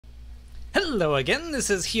Hello again, this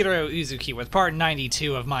is Heero Uzuki with part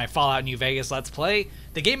 92 of my Fallout New Vegas Let's Play,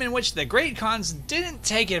 the game in which the Great Khans didn't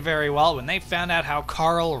take it very well when they found out how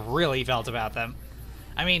Carl really felt about them.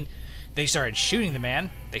 I mean, they started shooting the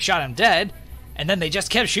man, they shot him dead, and then they just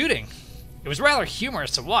kept shooting. It was rather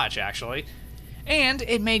humorous to watch, actually, and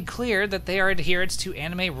it made clear that they are adherents to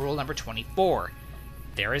anime rule number 24.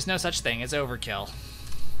 There is no such thing as overkill.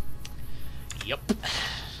 Yup.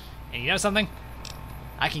 And you know something?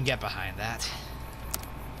 I can get behind that.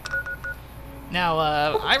 Now,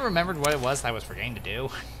 I remembered what it was I was forgetting to do.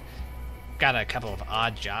 Got a couple of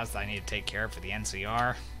odd jobs that I need to take care of for the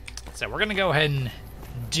NCR. So we're gonna go ahead and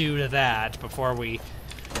do that before we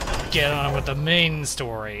get on with the main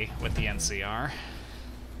story with the NCR.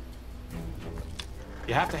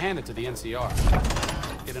 You have to hand it to the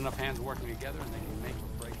NCR. Get enough hands working together and they can make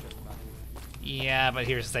or break just about anything. Yeah, but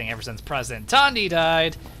here's the thing, ever since President Tondi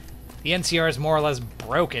died, the NCR is more or less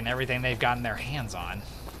broken everything they've gotten their hands on.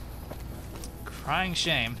 Crying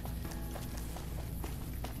shame.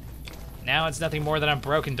 Now it's nothing more than a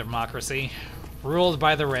broken democracy, ruled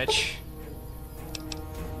by the rich.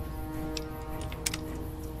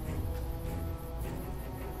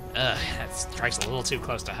 Ugh, that strikes a little too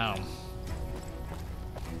close to home.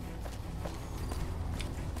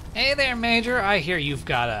 Hey there, Major. I hear you've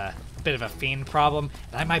got a bit of a fiend problem,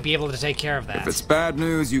 and I might be able to take care of that. If it's bad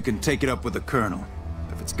news, you can take it up with the Colonel.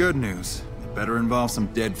 If it's good news, it better involve some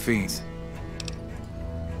dead fiends.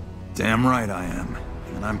 Damn right I am,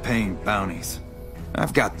 and I'm paying bounties.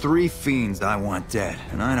 I've got 3 fiends I want dead,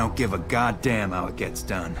 and I don't give a goddamn how it gets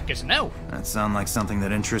done. Good to know. That sound like something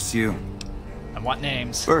that interests you? And what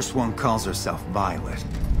names? First one calls herself Violet.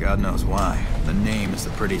 God knows why. The name is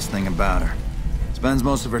the prettiest thing about her. Spends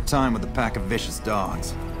most of her time with a pack of vicious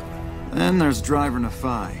dogs. Then there's Driver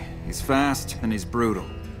Nephi. He's fast and he's brutal.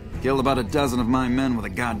 Killed about a dozen of my men with a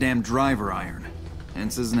goddamn driver iron.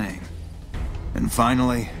 Hence his name. And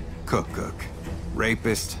finally, Cook.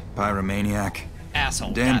 Rapist, pyromaniac.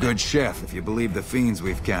 Asshole. Damn Got it. good chef if you believe the fiends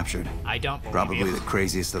we've captured. I don't believe Probably you. the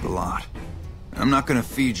craziest of the lot. I'm not gonna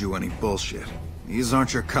feed you any bullshit. These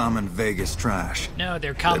aren't your common Vegas trash. No,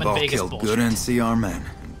 they're common They've all Vegas killed bullshit. good NCR men,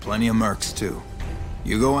 and plenty of mercs too.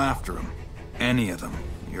 You go after them, any of them,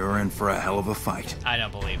 you're in for a hell of a fight. I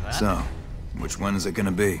don't believe that. So, which one is it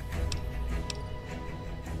gonna be?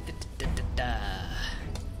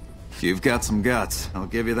 You've got some guts, I'll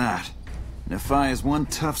give you that. Nephi is one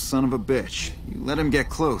tough son of a bitch. You let him get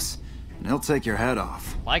close, and he'll take your head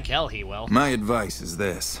off. Like hell he will. My advice is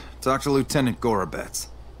this. Talk to Lieutenant Gorobets.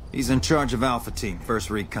 He's in charge of Alpha Team, 1st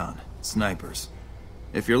Recon. Snipers.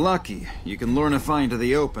 If you're lucky, you can lure Nephi into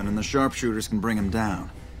the open and the sharpshooters can bring him down.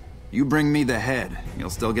 You bring me the head, you'll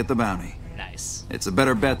still get the bounty. Nice. It's a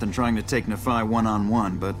better bet than trying to take Nephi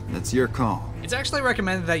one-on-one, but it's your call. It's actually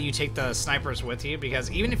recommended that you take the snipers with you, because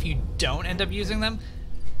even if you don't end up using them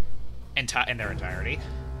in their entirety,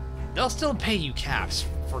 they'll still pay you caps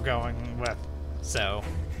for going with. So,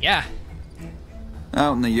 yeah.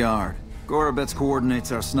 Out in the yard, Gorobets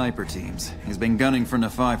coordinates our sniper teams. He's been gunning for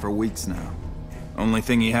Nephi for weeks now. Only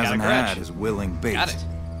thing he hasn't had is willing bait. Got it.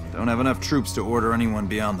 Don't have enough troops to order anyone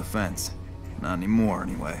beyond the fence. Not anymore,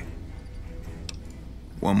 anyway.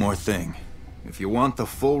 One more thing. If you want the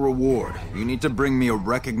full reward, you need to bring me a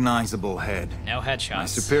recognizable head. No headshots. My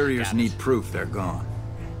superiors Got it. need proof they're gone.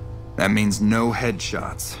 That means no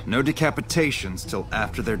headshots, no decapitations till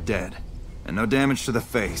after they're dead, and no damage to the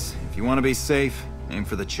face. If you want to be safe, aim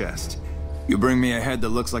for the chest. You bring me a head that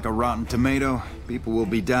looks like a rotten tomato, people will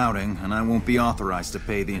be doubting, and I won't be authorized to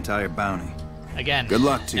pay the entire bounty. Again, Good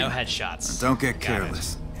luck to no you. headshots. And don't get Got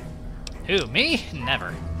careless. it. Who, me?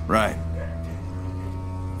 Never. Right.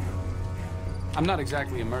 I'm not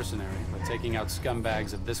exactly a mercenary, but taking out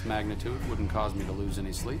scumbags of this magnitude wouldn't cause me to lose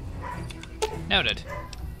any sleep. Noted.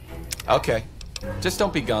 Okay. Just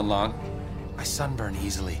don't be gone long. I sunburn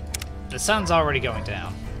easily. The sun's already going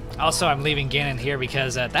down. Also, I'm leaving Gannon here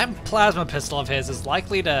because that plasma pistol of his is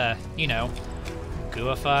likely to, you know,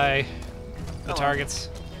 gooify the targets.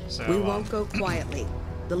 So, We won't go quietly.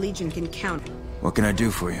 The Legion can count. What can I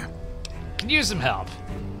do for you? can use some help.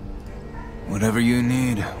 Whatever you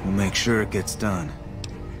need, we'll make sure it gets done.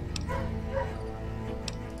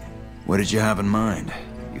 What did you have in mind?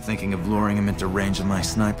 You thinking of luring him into range of my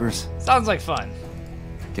snipers? Sounds like fun.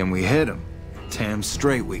 Can we hit him? Damn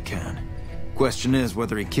straight we can. Question is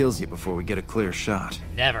whether he kills you before we get a clear shot.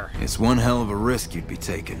 Never. It's one hell of a risk you'd be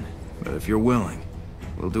taking, but if you're willing,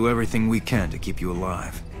 we'll do everything we can to keep you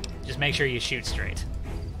alive. Just make sure you shoot straight.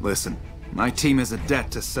 Listen, my team has a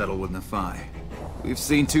debt to settle with Nephi. We've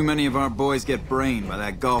seen too many of our boys get brained by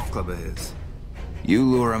that golf club of his. You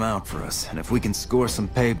lure him out for us, and if we can score some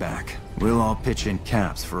payback, we'll all pitch in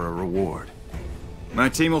caps for a reward. My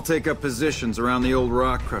team will take up positions around the old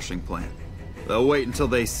rock crushing plant. They'll wait until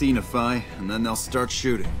they see Nafai, and then they'll start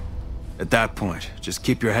shooting. At that point, just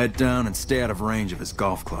keep your head down and stay out of range of his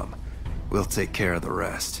golf club. We'll take care of the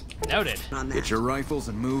rest. Noted. On that. Get your rifles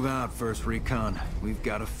and move out, First Recon. We've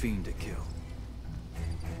got a fiend to kill.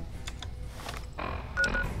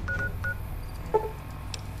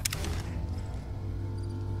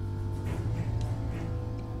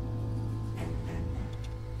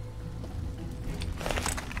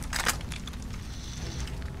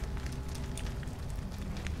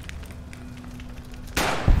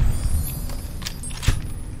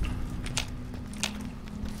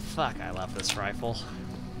 Fuck, I love this rifle.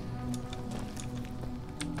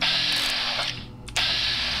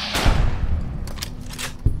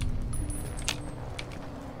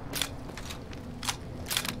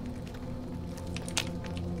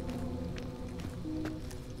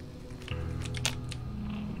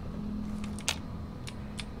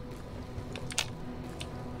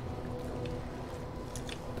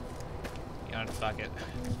 You know what, fuck it.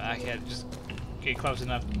 Fuck it, just get close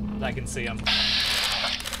enough that I can see him.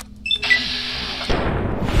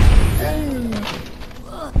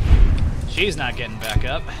 She's not getting back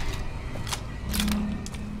up.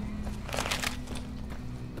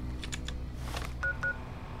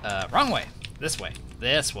 Wrong way. This way.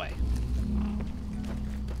 This way.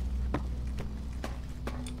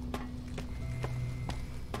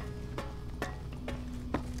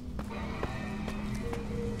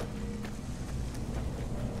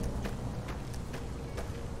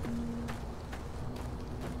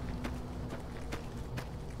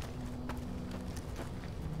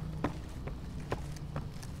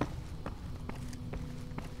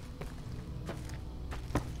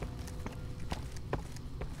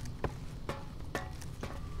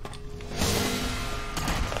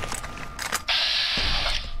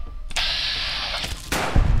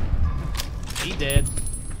 He did.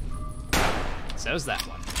 So's that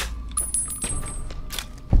one.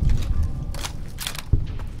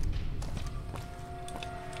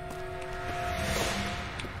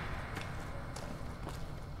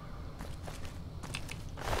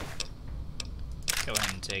 Go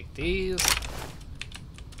ahead and take these.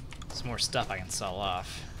 Some more stuff I can sell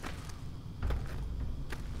off.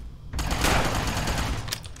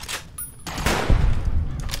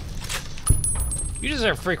 You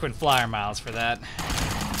deserve frequent flyer miles for that.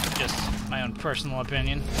 Just my own personal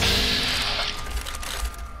opinion.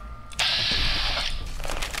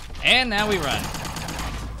 And now we run.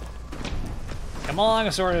 Come along,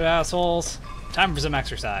 assorted assholes. Time for some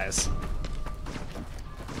exercise.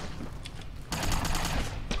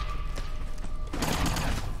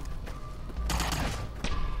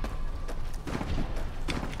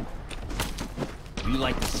 You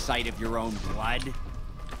like the sight of your own blood?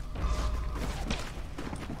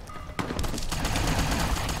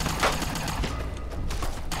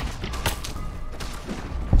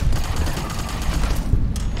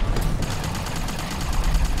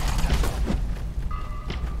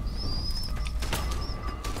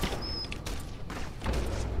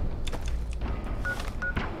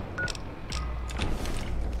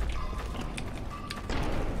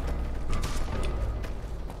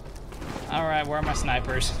 Alright, where are my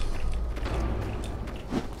snipers?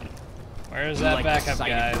 Where's that like backup, the sight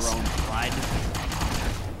guys? of your own blood?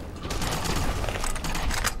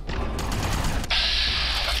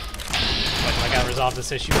 What, do I gotta resolve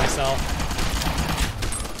this issue myself?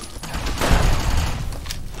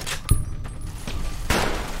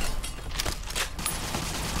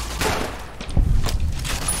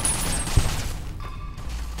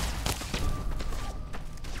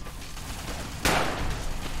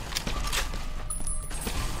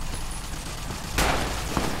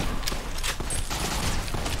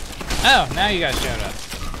 Oh, now you guys showed up.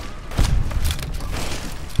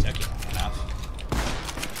 Took you long enough.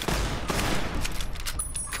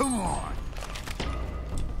 Come on!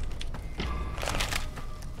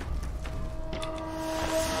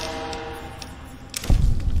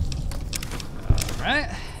 Alright.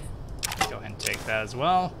 Go ahead and take that as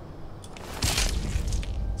well.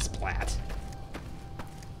 Splat.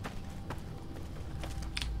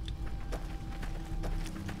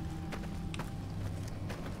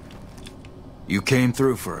 You came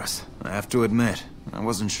through for us. I have to admit, I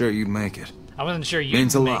wasn't sure you'd make it. I wasn't sure you'd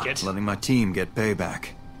Means a make lot, it. letting my team get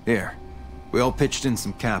payback. Here, we all pitched in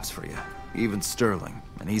some caps for you. Even Sterling,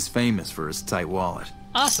 and he's famous for his tight wallet.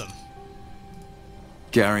 Awesome.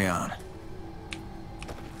 Carry on.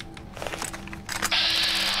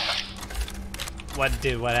 What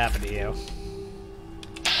happened to you?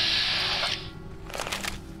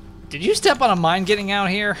 Did you step on a mine getting out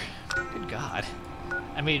here? Good God.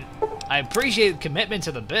 I mean, I appreciate the commitment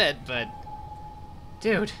to the bit, but...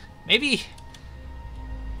 Dude, maybe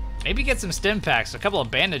get some stim packs, a couple of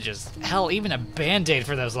bandages. Hell, even a band-aid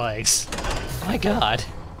for those legs. My God.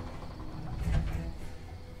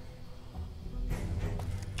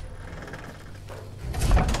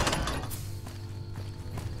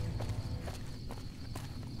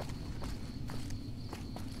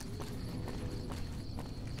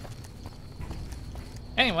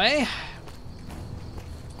 Anyway,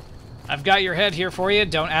 I've got your head here for you.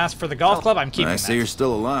 Don't ask for the golf club. I'm keeping that. I see you're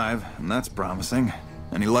still alive, and that's promising.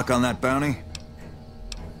 Any luck on that bounty?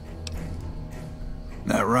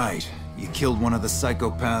 That right. You killed one of the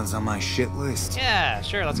psychopaths on my shit list? Yeah,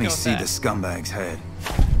 sure, let's go with Let that. me see the scumbag's head.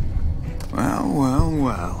 Well, well,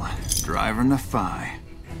 well. Driver Nephi.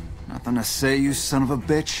 Nothing to say, you son of a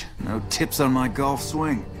bitch? No tips on my golf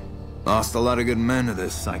swing? Lost a lot of good men to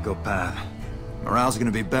this psychopath. Morale's gonna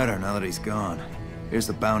be better now that he's gone. Here's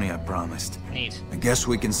the bounty I promised. Neat. I guess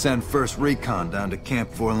we can send first recon down to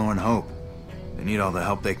Camp Forlorn Hope. They need all the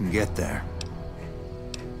help they can get there.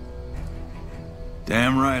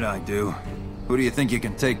 Damn right I do. Who do you think you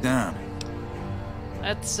can take down?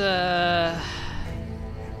 Let's go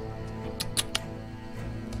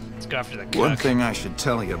after the cook. One thing I should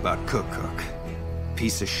tell you about Cook.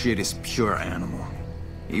 Piece of shit is pure animal.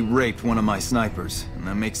 He raped one of my snipers, and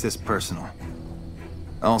that makes this personal.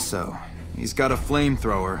 Also, he's got a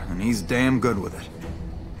flamethrower, and he's damn good with it.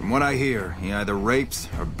 From what I hear, he either rapes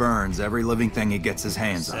or burns every living thing he gets his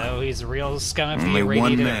hands on. So he's a real scum of Only the one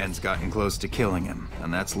irradiated man's gotten close to killing him,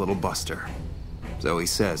 and that's Little Buster. So he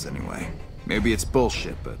says, anyway. Maybe it's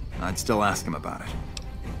bullshit, but I'd still ask him about it.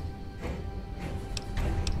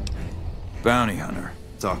 Bounty hunter.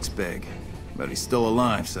 Talks big. But he's still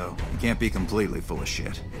alive, so he can't be completely full of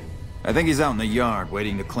shit. I think he's out in the yard,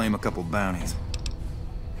 waiting to claim a couple bounties.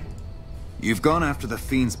 You've gone after the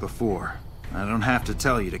Fiends before. I don't have to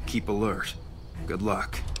tell you to keep alert. Good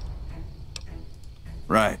luck.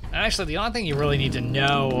 Right. Actually, the only thing you really need to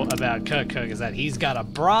know about Cook is that he's got a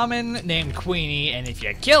Brahmin named Queenie, and if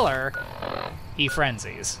you kill her, he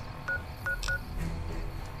frenzies.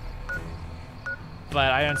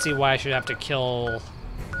 But I don't see why I should have to kill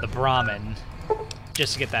the Brahmin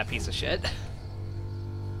just to get that piece of shit.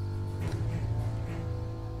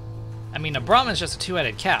 I mean, a Brahmin's just a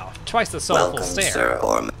two-headed cow. Twice the soulful stare.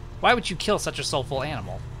 Sir Why would you kill such a soulful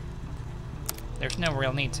animal? There's no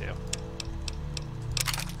real need to.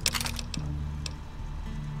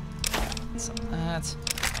 So that,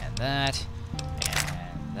 and that,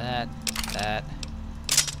 and that.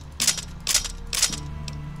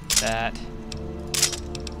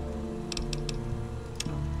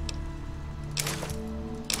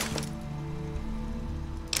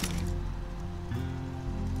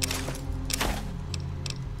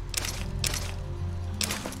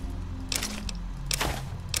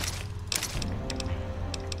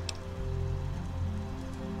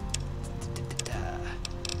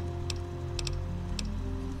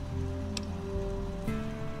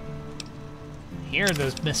 Here are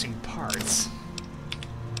those missing parts.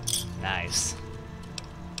 Nice.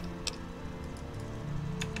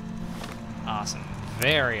 Awesome.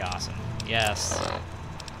 Very awesome. Yes.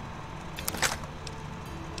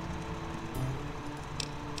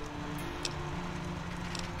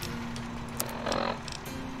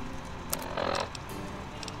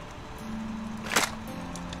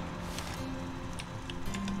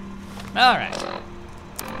 All right.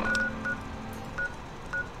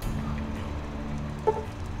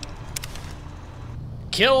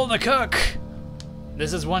 Kill the cook!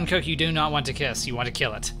 This is one cook you do not want to kiss. You want to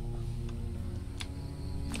kill it.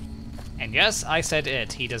 And yes, I said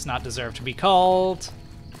it. He does not deserve to be called.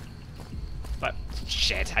 But,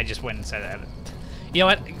 shit, I just went and said it. You know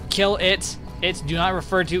what? Kill it. It. Do not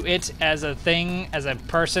refer to it as a thing, as a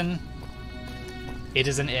person. It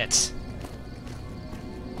is an it.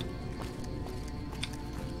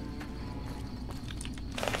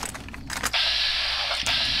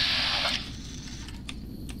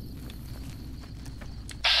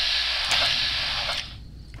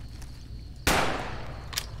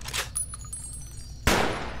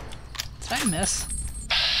 Did I miss?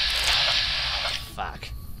 Fuck.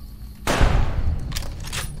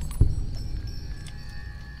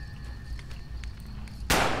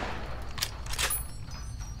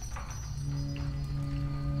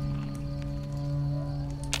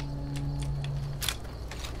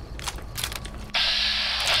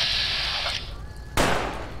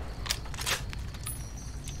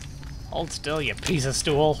 Hold still, you piece of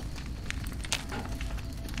stool.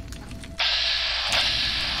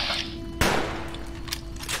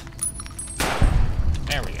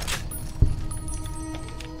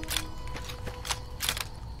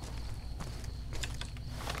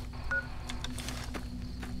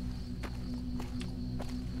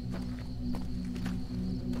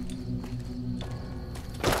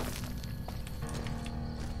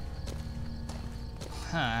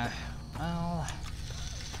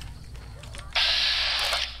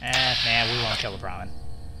 kill the Brahmin.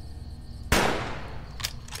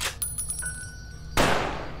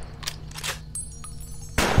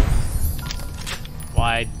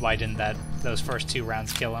 Why didn't those first 2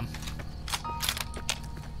 rounds kill him?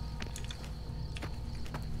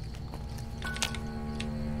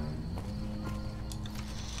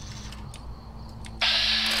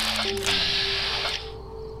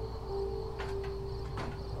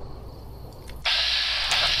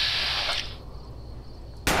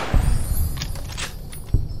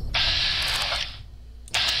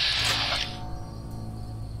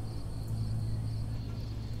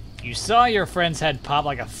 You saw your friend's head pop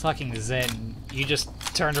like a fucking Zen. You just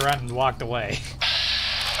turned around and walked away.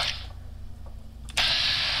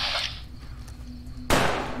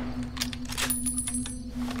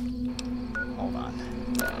 Hold on.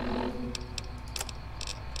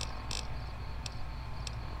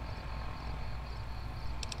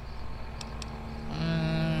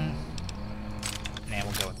 Nah,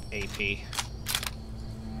 we'll go with AP.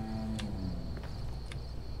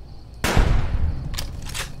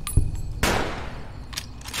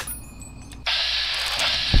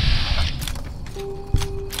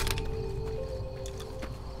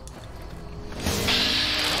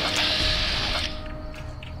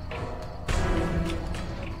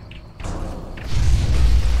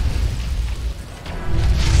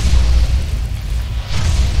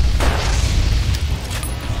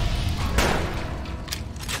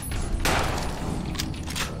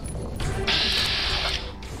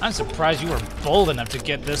 I'm surprised you were bold enough to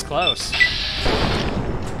get this close.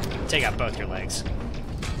 Take out both your legs.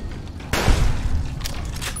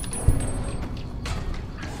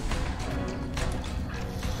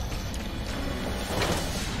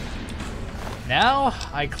 Now,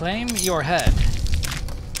 I claim your head.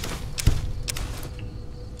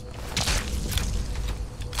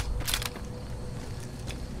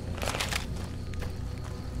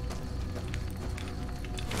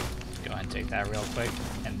 Go ahead and take that real quick.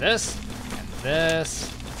 And this, and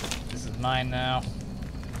this. This is mine now.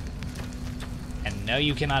 And no,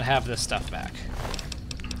 you cannot have this stuff back.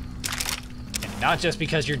 And not just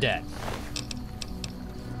because you're dead.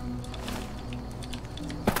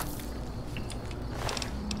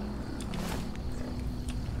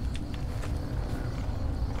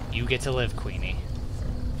 You get to live, Queenie.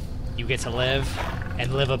 You get to live,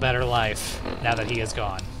 and live a better life, now that he is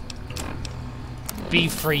gone. Be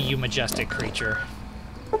free, you majestic creature.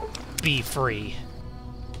 Be free.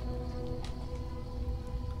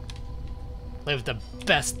 Live the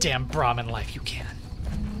best damn Brahmin life you can.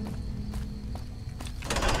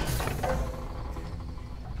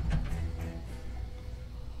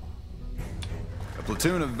 A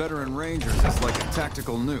platoon of veteran rangers is like a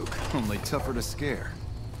tactical nuke, only tougher to scare.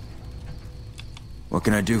 What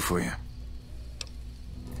can I do for you?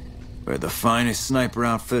 We're the finest sniper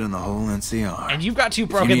outfit in the whole NCR. And you've got 2 If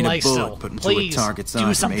broken you need legs a bullet still. put into Please a target's do eye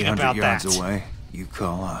from something 800 about yards that. away, you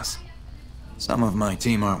call us. Some of my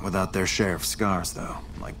team aren't without their share of scars, though,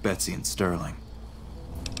 like Betsy and Sterling.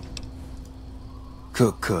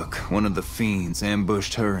 Cook, one of the Fiends,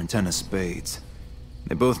 ambushed her and 10 of spades.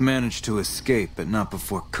 They both managed to escape, but not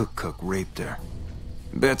before Cook raped her.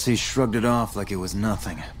 Betsy shrugged it off like it was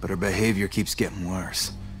nothing, but her behavior keeps getting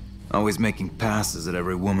worse. Always making passes at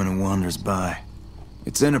every woman who wanders by.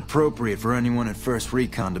 It's inappropriate for anyone at First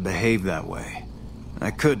Recon to behave that way.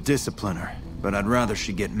 I could discipline her, but I'd rather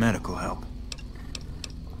she get medical help.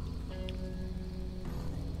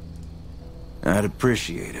 I'd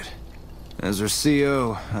appreciate it. As her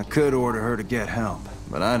CO, I could order her to get help,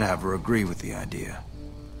 but I'd have her agree with the idea.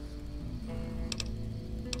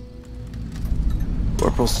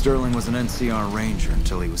 Corporal Sterling was an NCR ranger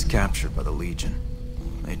until he was captured by the Legion.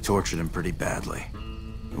 They tortured him pretty badly.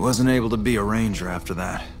 He wasn't able to be a ranger after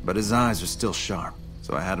that, but his eyes are still sharp,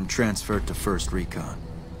 so I had him transferred to First Recon.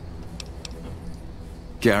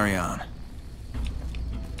 Carry on.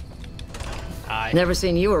 Never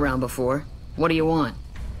seen you around before. What do you want?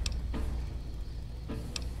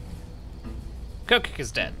 Cook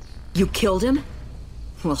is dead. You killed him?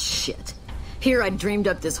 Well, shit. Here I dreamed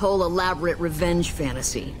up this whole elaborate revenge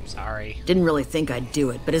fantasy. Sorry. Didn't really think I'd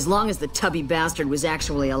do it, but as long as the tubby bastard was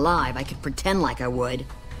actually alive, I could pretend like I would.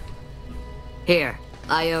 Here,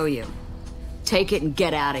 I owe you. Take it and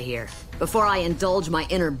get out of here, before I indulge my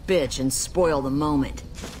inner bitch and spoil the moment.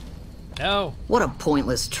 No. What a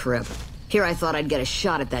pointless trip. Here I thought I'd get a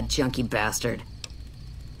shot at that junkie bastard.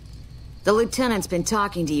 The lieutenant's been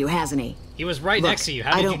talking to you, hasn't he? He was right Look, next to you.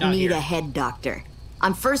 How did I you don't not need hear? a head doctor.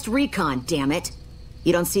 I'm First Recon, damn it.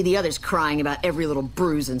 You don't see the others crying about every little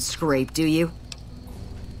bruise and scrape, do you?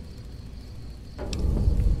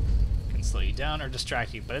 Can still use you down or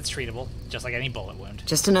distract you, but it's treatable, just like any bullet wound.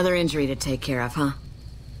 Just another injury to take care of, huh?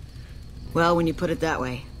 Well, when you put it that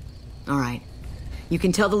way. All right. You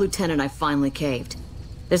can tell the lieutenant I finally caved.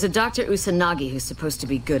 There's a Dr. Usanagi who's supposed to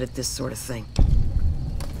be good at this sort of thing.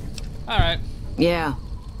 Alright. Yeah.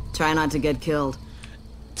 Try not to get killed.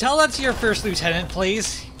 Tell that to your first lieutenant,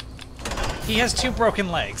 please. He has 2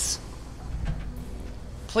 broken legs.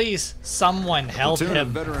 Please, someone help Platoon of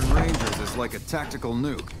him. veteran rangers is like a tactical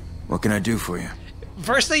nuke. What can I do for you?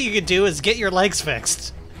 First thing you could do is get your legs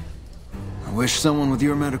fixed. I wish someone with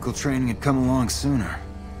your medical training had come along sooner.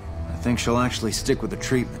 I think she'll actually stick with the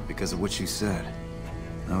treatment because of what you said.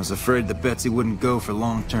 I was afraid that Betsy wouldn't go for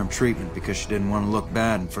long-term treatment because she didn't want to look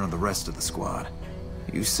bad in front of the rest of the squad.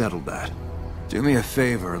 You settled that. Do me a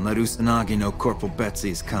favor and let Usanagi know Corporal Betsy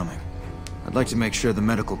is coming. I'd like to make sure the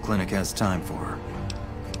medical clinic has time for her.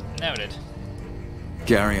 Noted.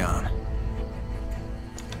 Carry on.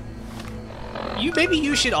 Maybe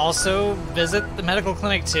you should also visit the medical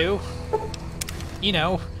clinic too. You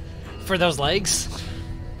know, for those legs.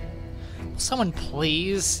 Will someone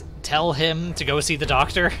please tell him to go see the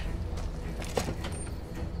doctor?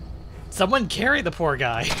 Someone carry the poor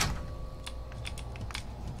guy.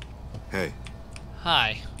 Hey.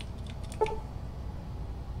 Hi.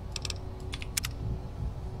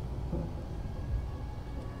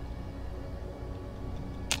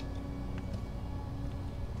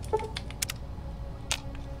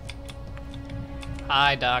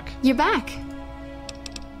 Hi, Doc. You're back.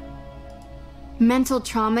 Mental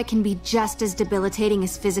trauma can be just as debilitating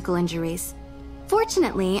as physical injuries.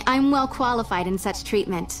 Fortunately, I'm well qualified in such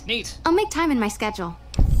treatment. Neat. I'll make time in my schedule.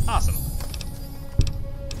 Awesome.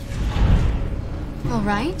 All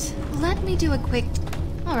right, let me do a quick...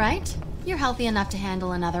 All right, you're healthy enough to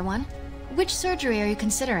handle another one. Which surgery are you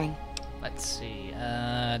considering? Let's see.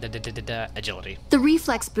 Agility. The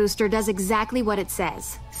reflex booster does exactly what it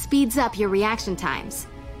says. Speeds up your reaction times.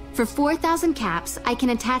 For 4,000 caps, I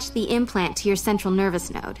can attach the implant to your central nervous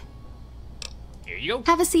node. Here you go.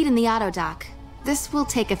 Have a seat in the auto dock. This will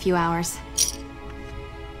take a few hours.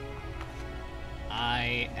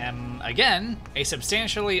 I am, again, a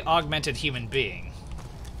substantially augmented human being.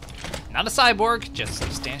 Not a cyborg, just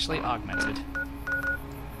substantially augmented.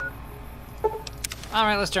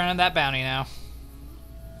 Alright, let's turn in that bounty now.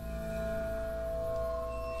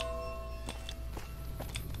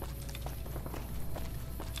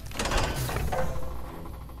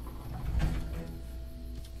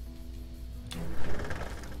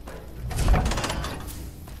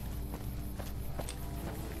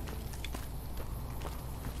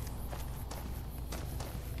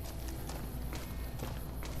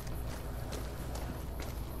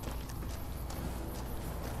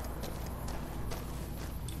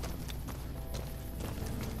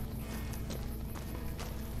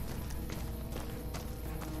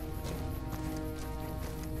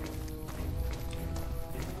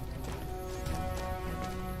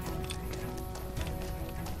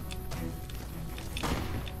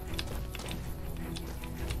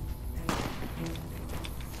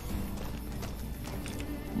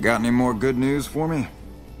 Got any more good news for me?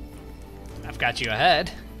 I've got you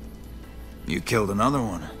ahead. You killed another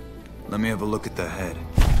one. Let me have a look at the head.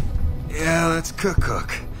 Yeah, that's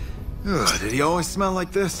Cook. Ugh, did he always smell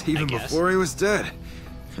like this, even before he was dead?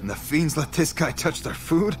 And the fiends let this guy touch their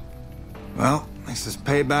food? Well, this is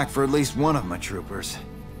payback for at least one of my troopers.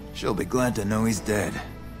 She'll be glad to know he's dead.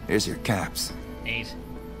 Here's your caps. Neat.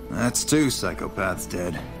 That's 2 psychopaths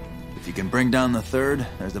dead. If you can bring down the 3rd,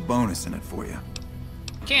 there's a bonus in it for you.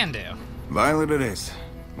 Can do. Violet it is.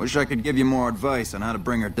 Wish I could give you more advice on how to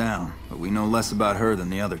bring her down, but we know less about her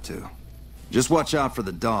than the other 2. Just watch out for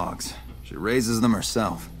the dogs. She raises them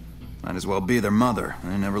herself. Might as well be their mother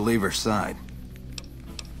and never leave her side.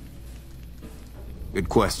 Good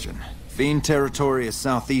question. Fiend territory is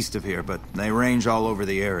southeast of here, but they range all over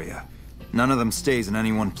the area. None of them stays in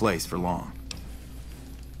any one place for long.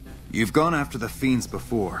 You've gone after the Fiends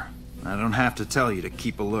before. I don't have to tell you to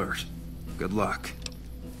keep alert. Good luck.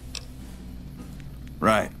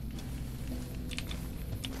 Right.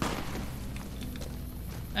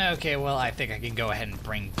 Okay, well, I think I can go ahead and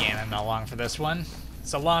bring Ganon along for this one.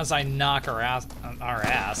 So long as I knock our ass,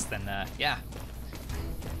 then, yeah.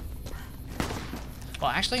 Well,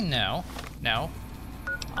 actually, no. No.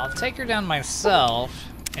 I'll take her down myself,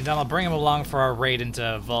 and then I'll bring him along for our raid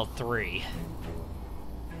into Vault 3.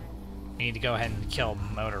 We need to go ahead and kill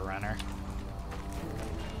Motor Runner.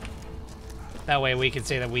 That way we can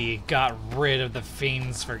say that we got rid of the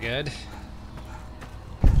Fiends for good.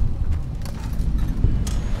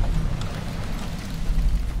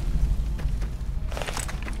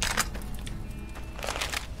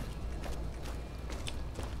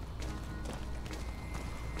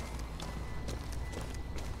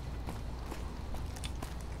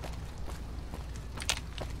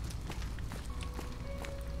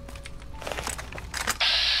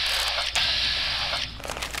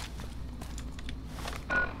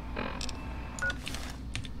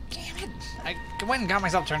 and got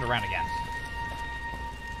myself turned around again.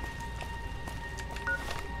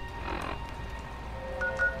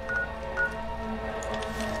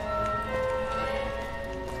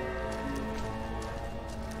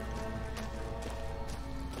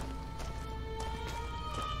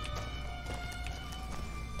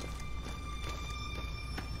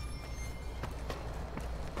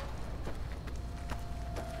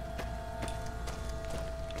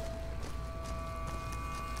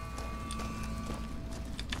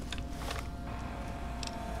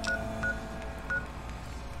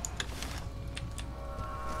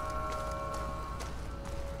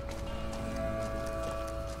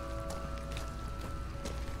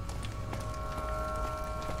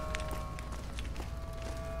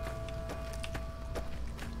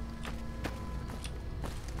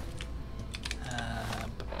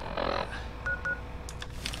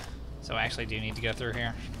 So I actually do need to go through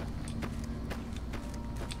here.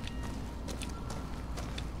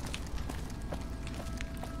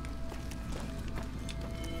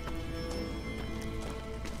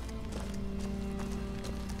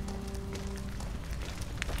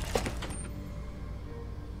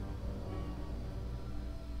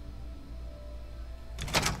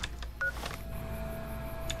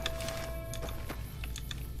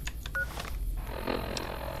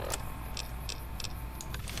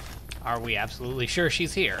 Are we absolutely sure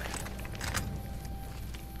she's here?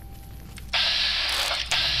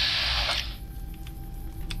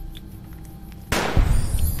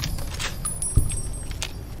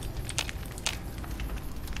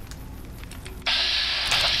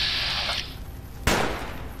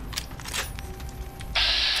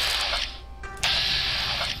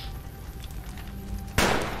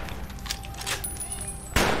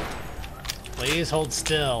 Please hold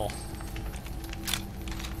still.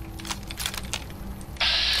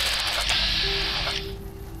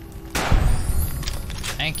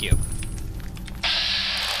 Thank you.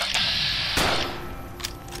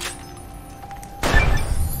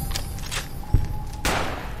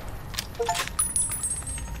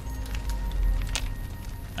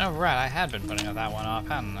 Oh, right, I had been putting that one off,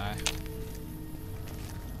 hadn't I?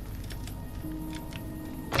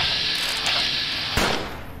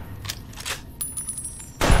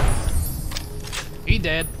 He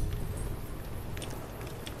dead.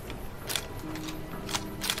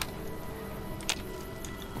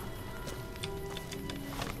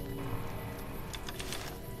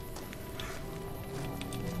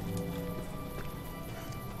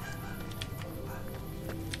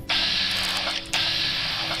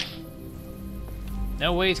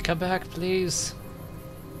 No, wait, come back, please.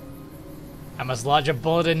 I must lodge a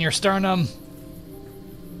bullet in your sternum.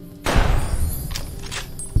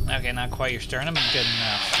 Okay, not quite your sternum, but good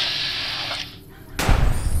enough.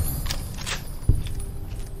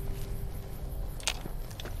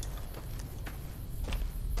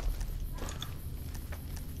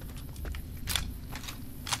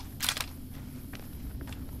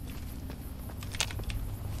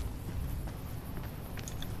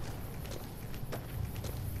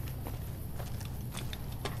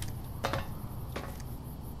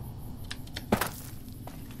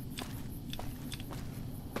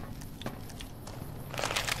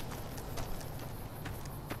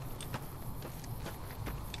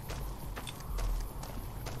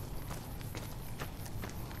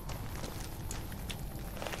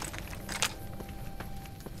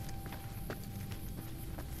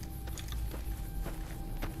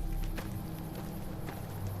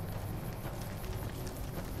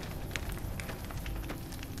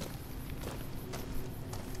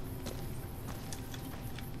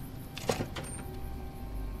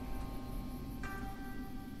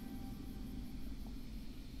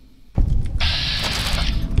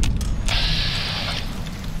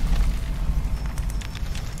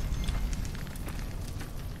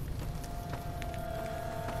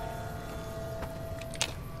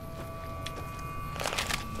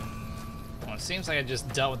 Seems like I just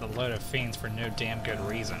dealt with a load of fiends for no damn good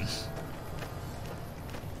reason.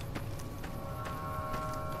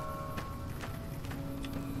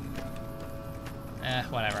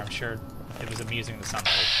 Whatever, I'm sure it was amusing to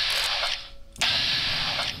somebody.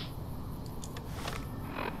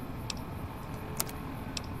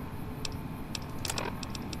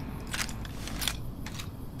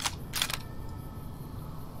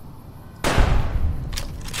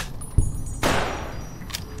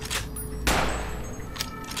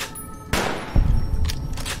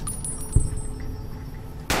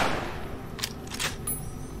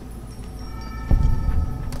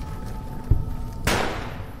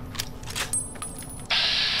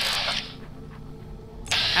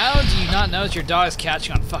 knows your dog is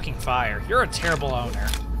catching on fucking fire? You're a terrible owner.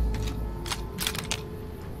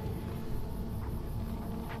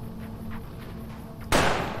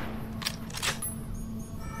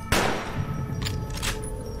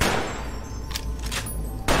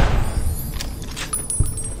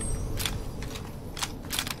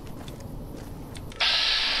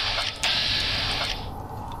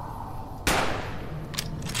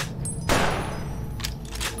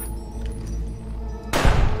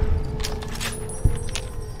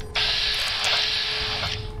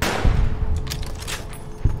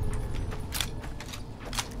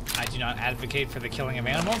 Advocate for the killing of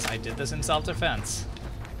animals. I did this in self-defense,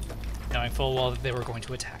 knowing full well that they were going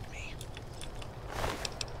to attack me.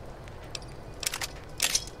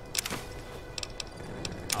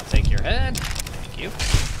 I'll take your head. Thank you.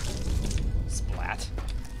 Splat.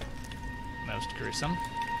 Most gruesome.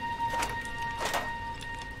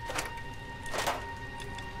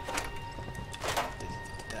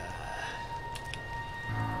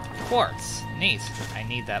 Quartz. Neat. I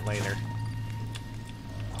need that later.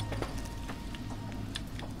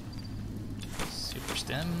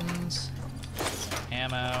 Stems,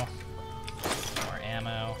 ammo, more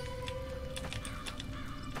ammo.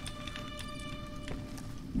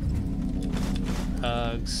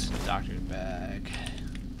 Hugs, doctor's bag.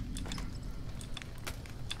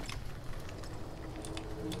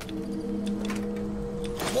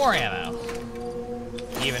 More ammo.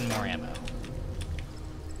 Even more ammo.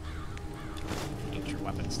 Future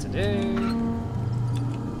weapons today.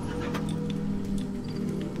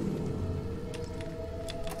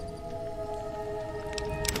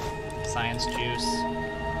 Science juice.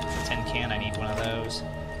 Tin can, I need one of those.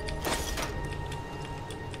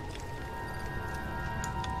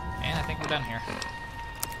 And I think we're done here.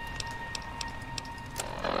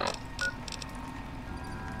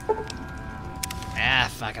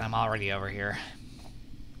 Ah, fuck it, I'm already over here.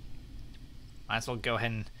 Might as well go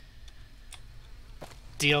ahead and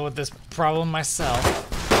deal with this problem myself.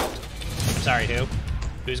 Sorry, who?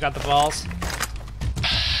 Who's got the balls?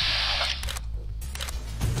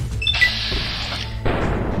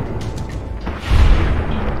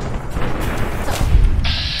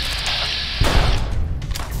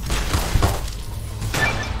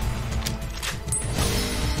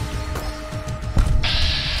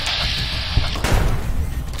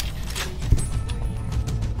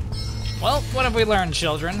 Well, what have we learned,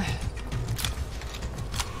 children?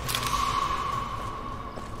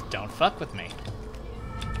 Don't fuck with me.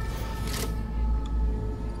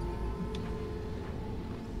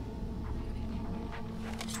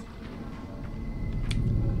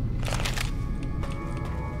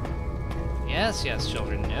 Yes, yes,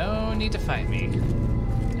 children, no need to fight me.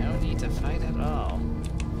 No need to fight at all.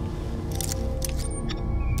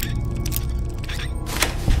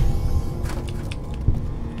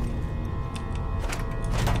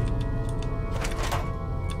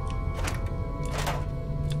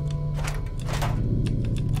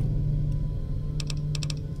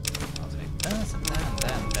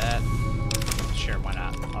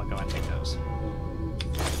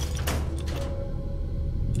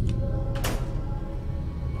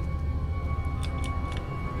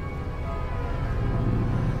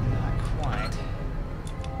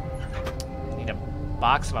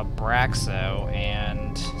 Box of Abraxo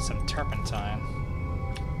and some turpentine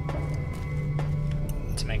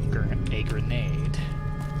to make a grenade.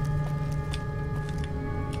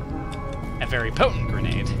 A very potent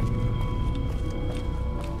grenade.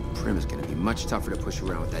 Prim is going to be much tougher to push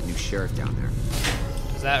around with that new sheriff down there.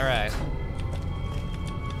 Is that right?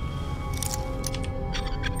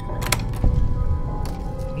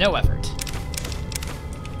 No effort.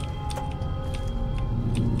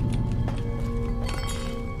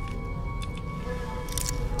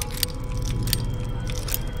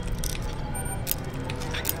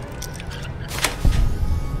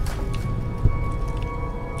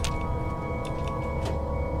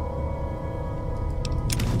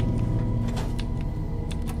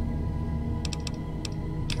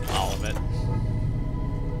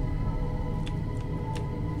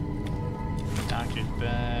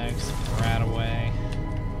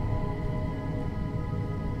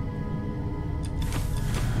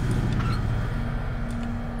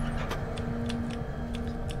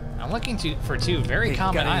 Looking for two very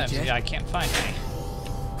common items. Yeah, I can't find any.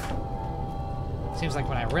 Seems like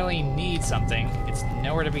when I really need something, it's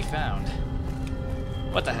nowhere to be found.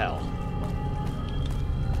 What the hell?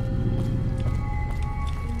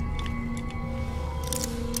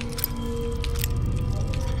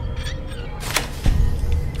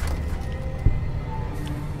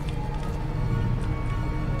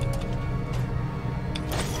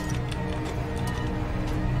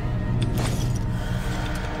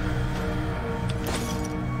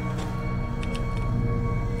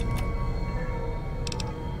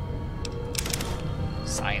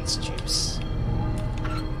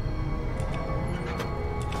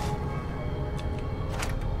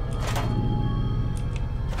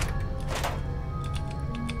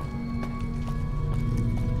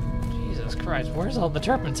 Christ, where's all the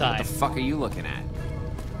turpentine? What the fuck are you looking at?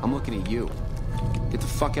 I'm looking at you. Get the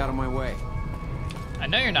fuck out of my way. I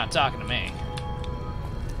know you're not talking to me.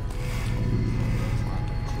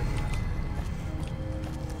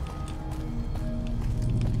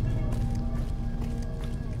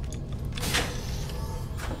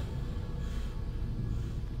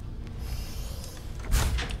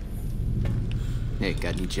 Hey,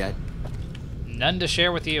 got any jet? None to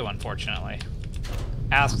share with you, unfortunately.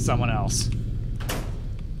 Ask someone else.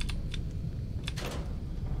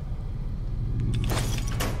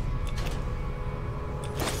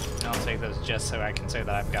 I'll take those just so I can say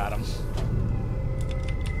that I've got them.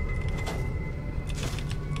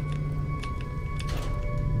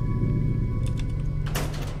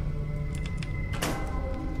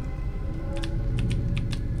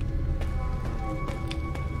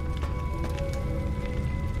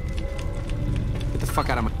 Fuck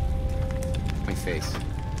out of my face.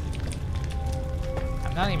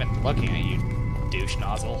 I'm not even looking at you, douche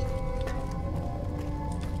nozzle.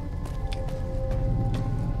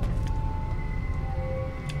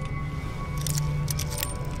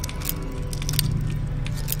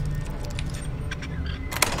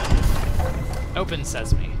 Open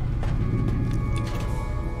sesame.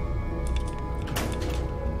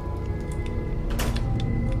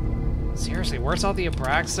 Seriously, where's all the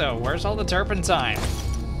Abraxo? Where's all the turpentine?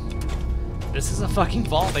 This is a fucking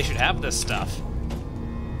vault. They should have this stuff.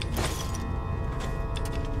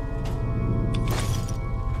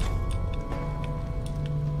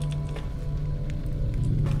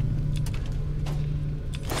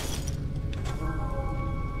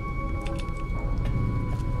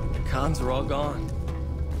 The cons are all gone.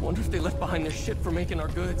 Wonder if they left behind their shit for making our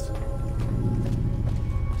goods.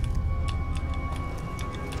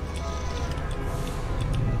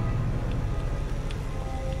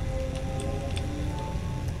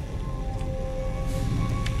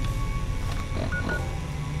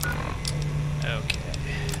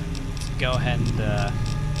 Go ahead and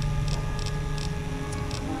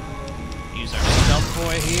use our stealth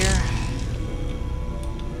boy here.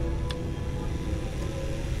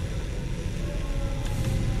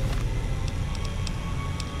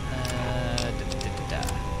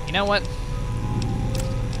 You know what?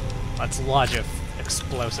 Let's lodge an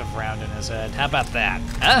explosive round in his head. How about that?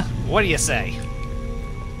 Huh? What do you say?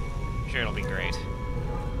 I'm sure it'll be great.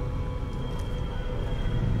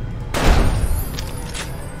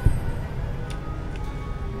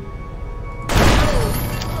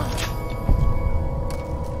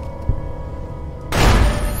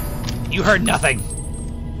 You heard nothing.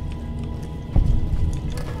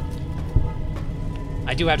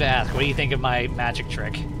 I do have to ask, what do you think of my magic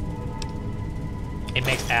trick? It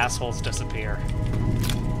makes assholes disappear.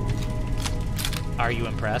 Are you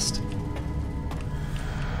impressed?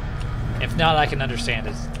 If not, I can understand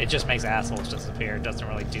it. It just makes assholes disappear. It doesn't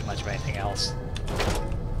really do much of anything else.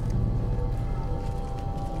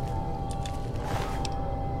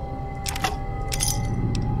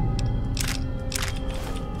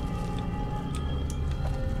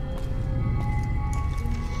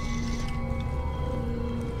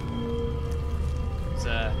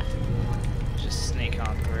 Just sneak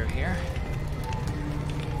on through here.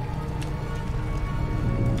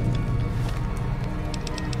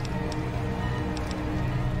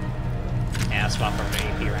 Yeah, swap over to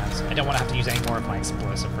AP rounds. I don't want to have to use any more of my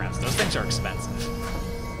explosive rounds. Those things are expensive.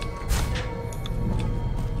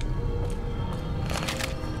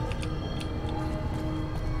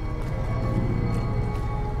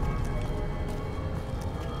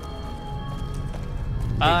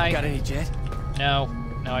 Hey, got any jet? No,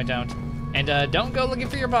 I don't. And don't go looking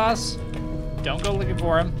for your boss. Don't go looking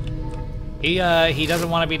for him. He doesn't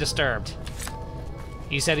want to be disturbed.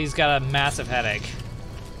 He said he's got a massive headache.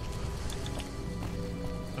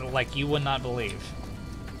 Like you would not believe.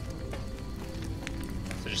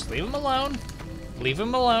 So just leave him alone. Leave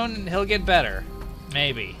him alone and he'll get better.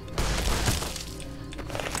 Maybe.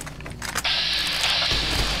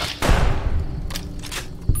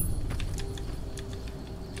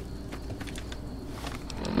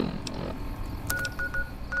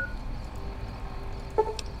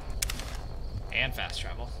 And fast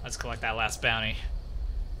travel. Let's collect that last bounty.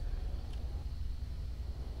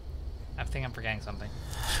 I think I'm forgetting something.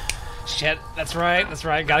 Shit, that's right.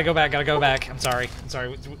 Gotta go back. I'm sorry.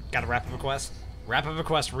 Gotta wrap up a quest. Wrap up a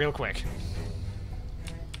quest real quick.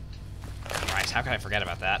 Christ, how could I forget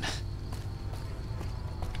about that?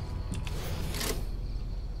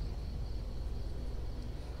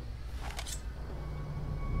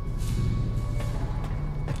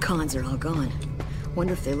 The cons are all gone.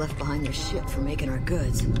 Wonder if they left behind their shit for making our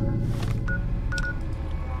goods.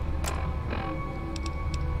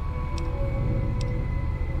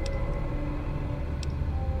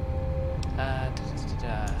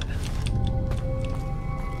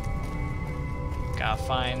 Gotta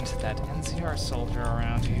find that NCR soldier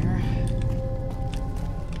around here.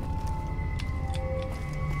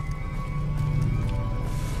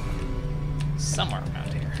 Somewhere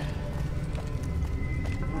around here.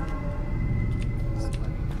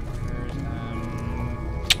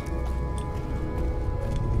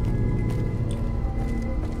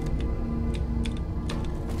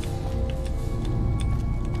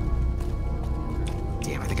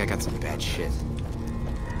 Damn, I think I got some bad shit.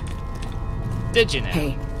 Did you know?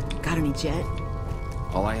 Hey, got any jet?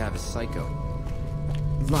 All I have is Psycho.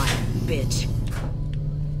 Lying bitch.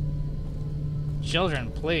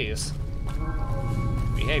 Children, please.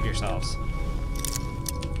 Behave yourselves.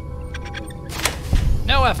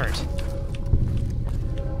 No effort.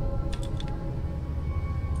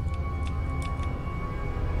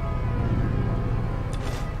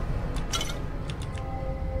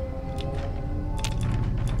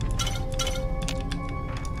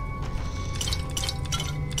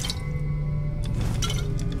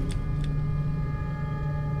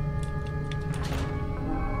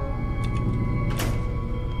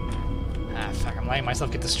 Letting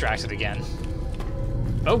myself get distracted again.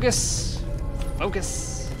 Focus!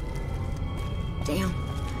 Focus! Damn.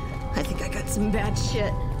 I think I got some bad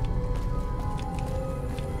shit.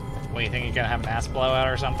 What, you think you're gonna have an ass blowout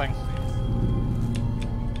or something?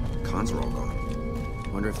 Cons are all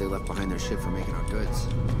gone. Wonder if they left behind their shit for making our goods.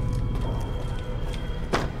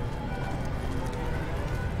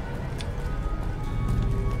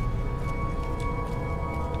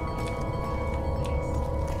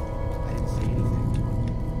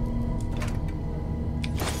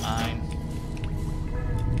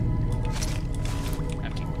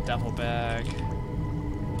 Duffel bag.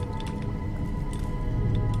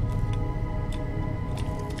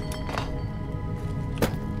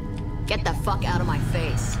 Get the fuck out of my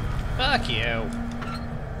face. Fuck you.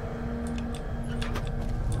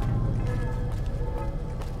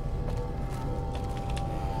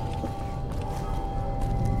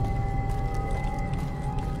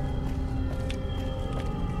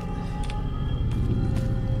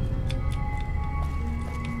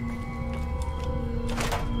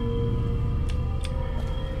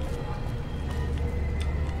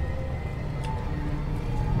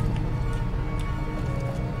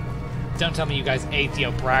 Don't tell me you guys ate the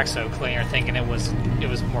Obraxo cleaner thinking it was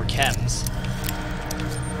more chems.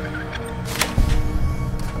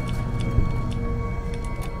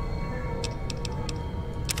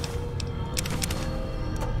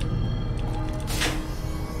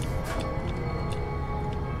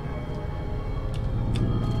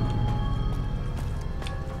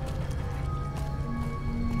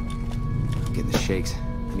 Getting the shakes.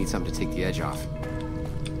 I need something to take the edge off.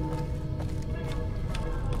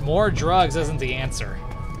 More drugs isn't the answer.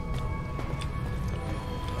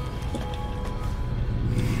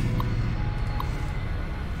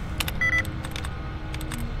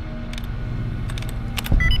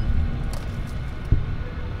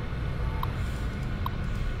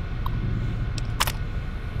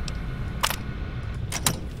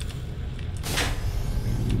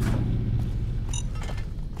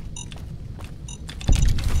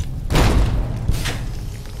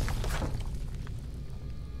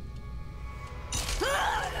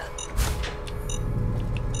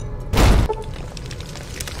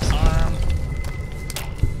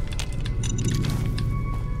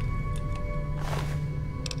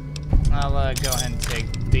 I'll go ahead and take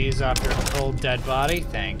these off your cold dead body.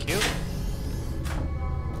 Thank you.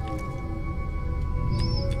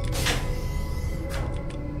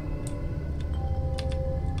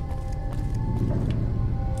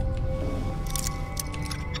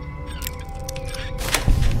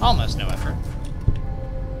 Almost no effort.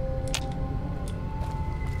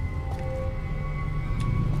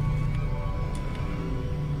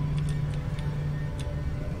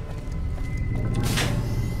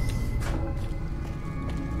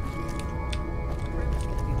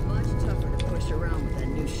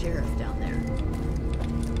 Sheriff down there.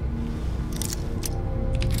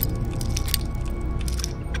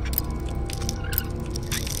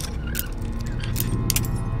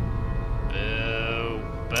 Boo.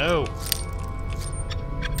 Boo.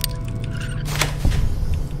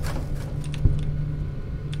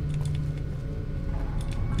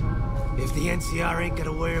 If the NCR ain't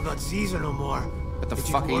gotta worry about Caesar no more, What the they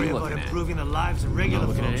fuck should are worry you about looking at? improving the lives of regular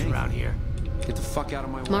folks around here. Get the fuck out of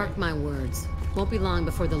my way. Mark my words. Won't be long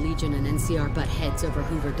before the Legion and NCR butt heads over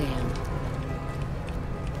Hoover Dam.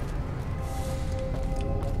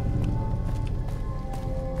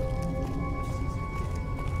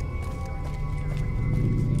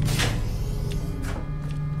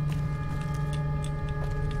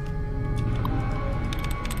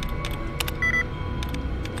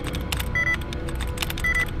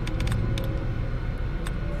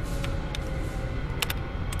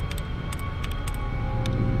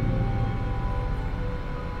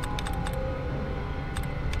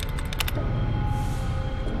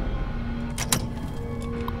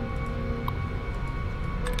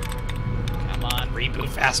 Reboot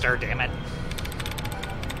faster, damn it.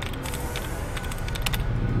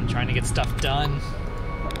 I'm trying to get stuff done.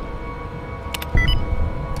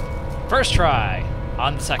 First try,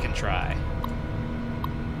 on the second try.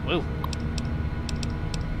 Woo.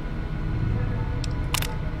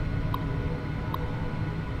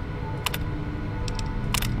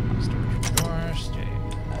 Storage door, stay.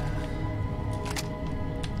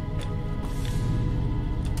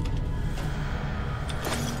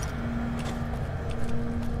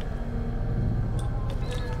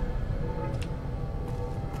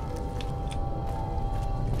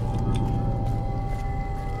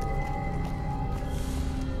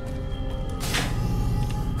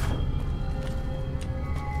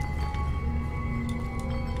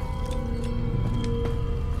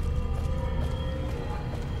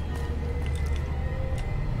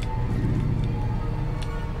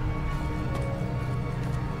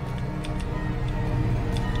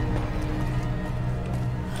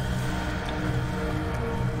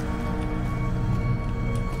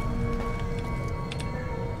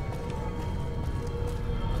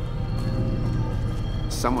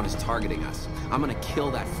 Someone is targeting us. I'm gonna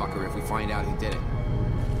kill that fucker if we find out who did it.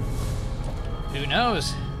 Who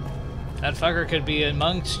knows? That fucker could be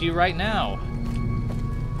amongst you right now.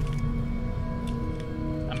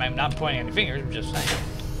 I mean, I'm not pointing any fingers, I'm just saying.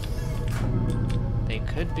 They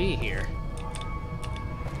could be here.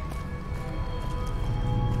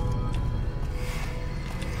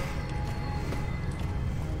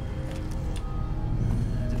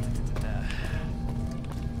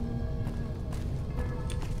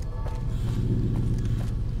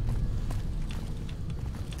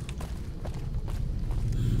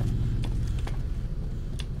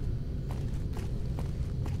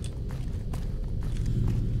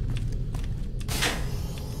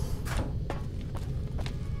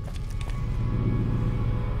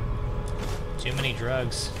 Too many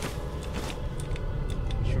drugs.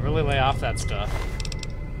 Should really lay off that stuff.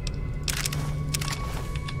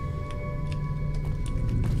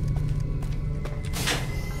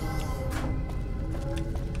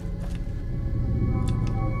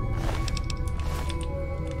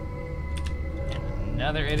 And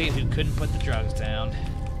another idiot who couldn't put the drugs down.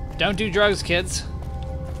 Don't do drugs, kids.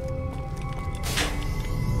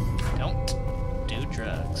 Don't do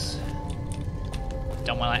drugs.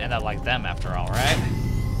 Don't want to end up like them after all, right?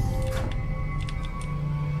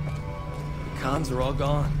 The cons are all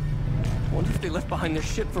gone. Wonder if they left behind their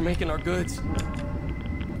shit for making our goods.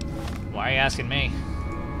 Why are you asking me?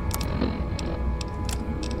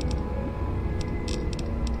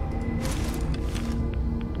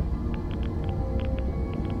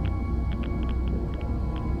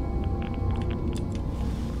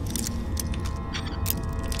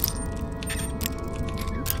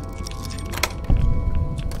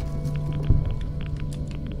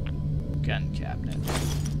 Gun cabinet.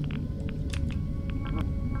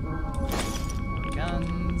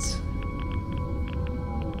 Guns.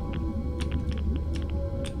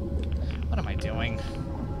 What am I doing?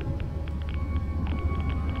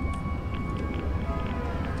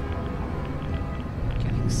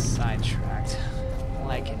 Getting sidetracked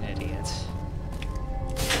like an idiot.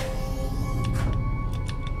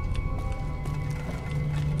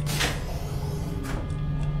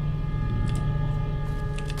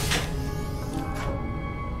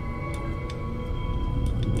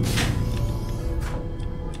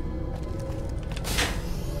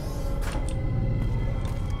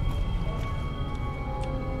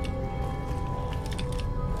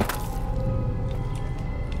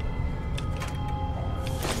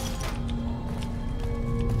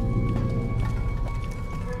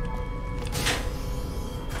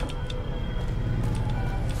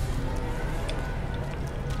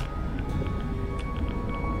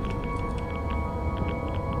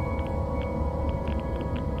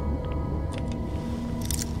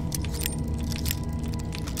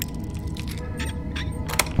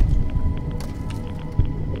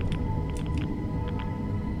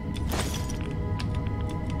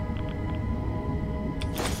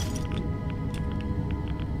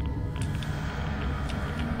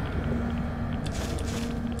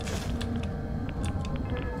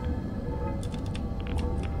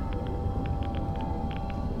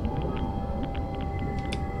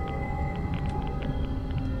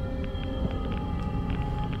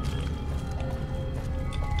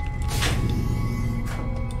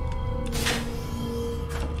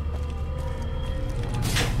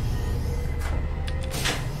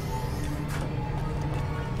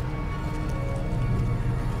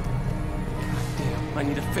 I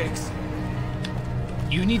need a fix.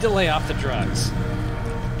 You need to lay off the drugs.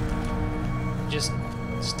 Just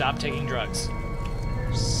stop taking drugs.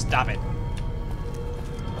 Stop it.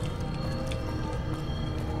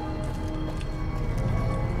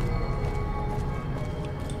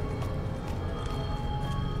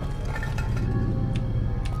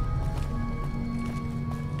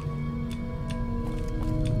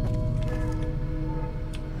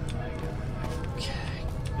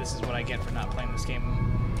 This is what I get for not playing this game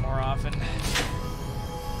more often.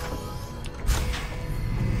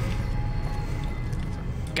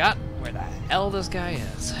 Forgot where the hell this guy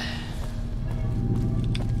is.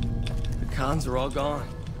 The cons are all gone.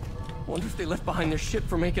 Wonder if they left behind their ship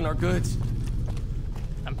for making our goods.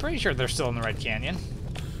 I'm pretty sure they're still in the Red Canyon.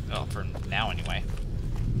 Well, for now anyway.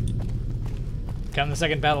 Come the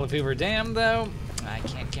second Battle of Hoover Dam, though, I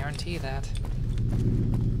can't guarantee that.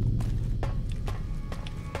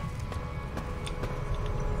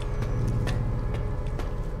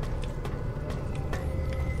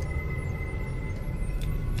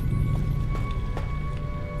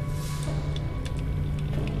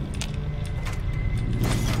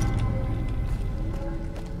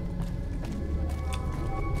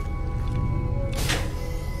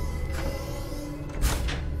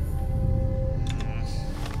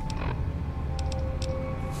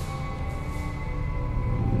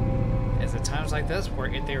 Times like this where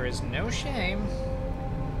there is no shame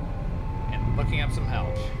in looking up some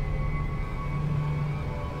help.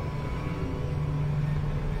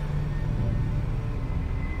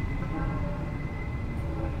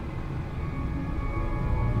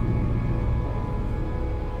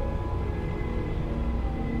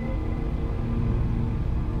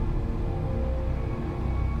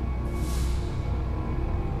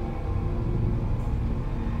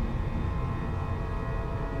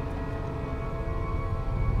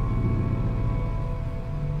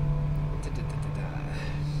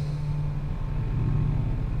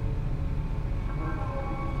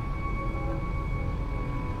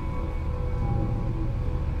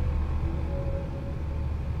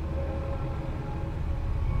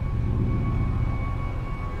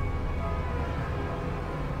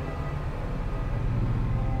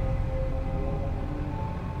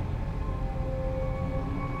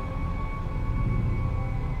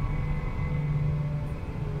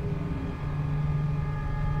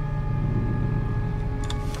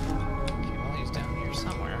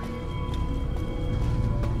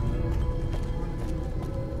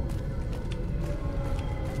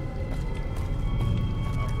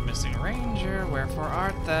 Ranger, wherefore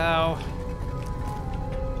art thou?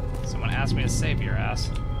 Someone asked me to save your ass.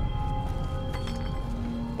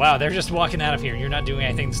 Wow, they're just walking out of here and you're not doing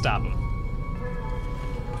anything to stop them.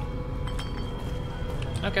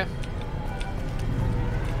 Okay.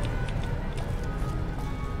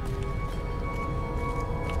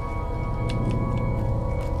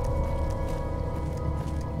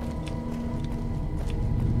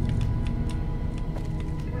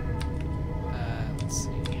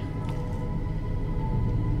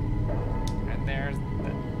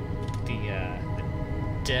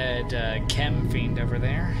 Dead chem fiend over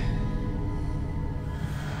there.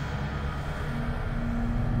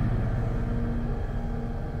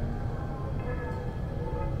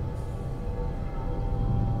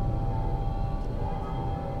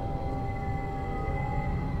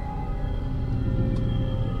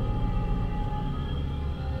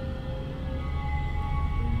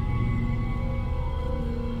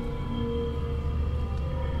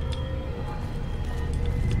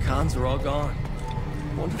 The cons are all gone.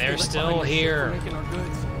 They're still here.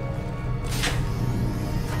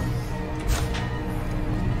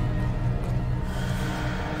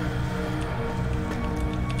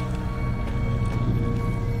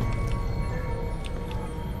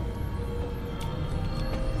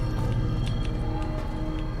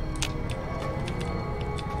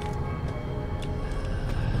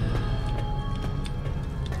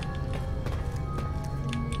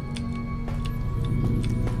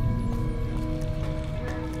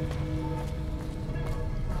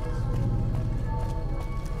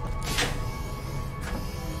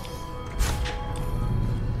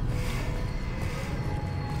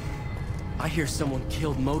 I hear someone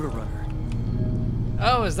killed Motor Runner.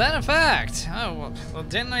 Oh, is that a fact? Oh, well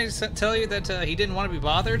didn't I tell you that he didn't want to be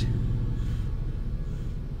bothered?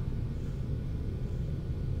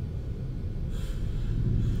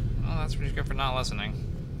 Well, that's what you get for not listening.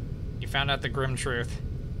 You found out the grim truth.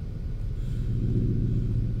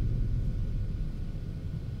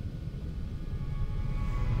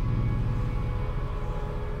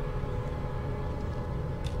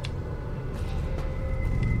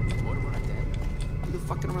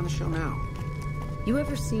 On the show now. You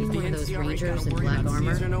ever seen one of those rangers in black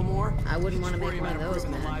armor? No more, I wouldn't want to make one of those,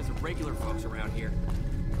 man. man. The lives of regular folks around here.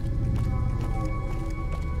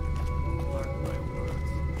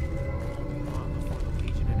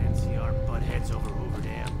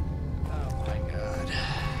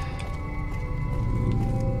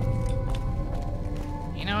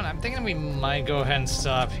 thinking we might go ahead and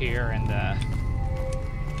stop here and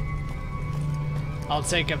I'll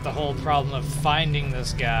take up the whole problem of finding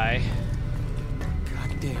this guy.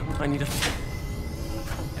 God damn, I need a...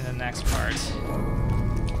 In the next part.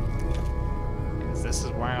 Because this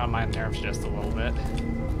is wearing on my nerves just a little bit.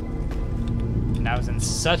 And I was in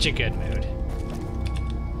such a good mood.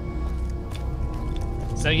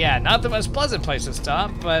 So yeah, not the most pleasant place to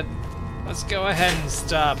stop, but let's go ahead and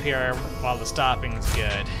stop here while the stopping's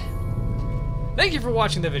good. Thank you for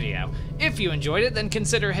watching the video. If you enjoyed it, then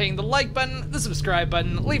consider hitting the like button, the subscribe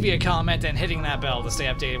button, leaving a comment, and hitting that bell to stay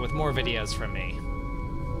updated with more videos from me.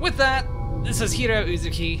 With that, this is Heero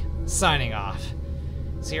Uzuki, signing off.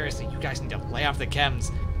 Seriously, you guys need to lay off the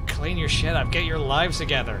chems, clean your shit up, get your lives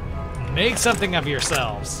together, make something of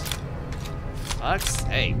yourselves. Fuck's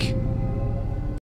sake.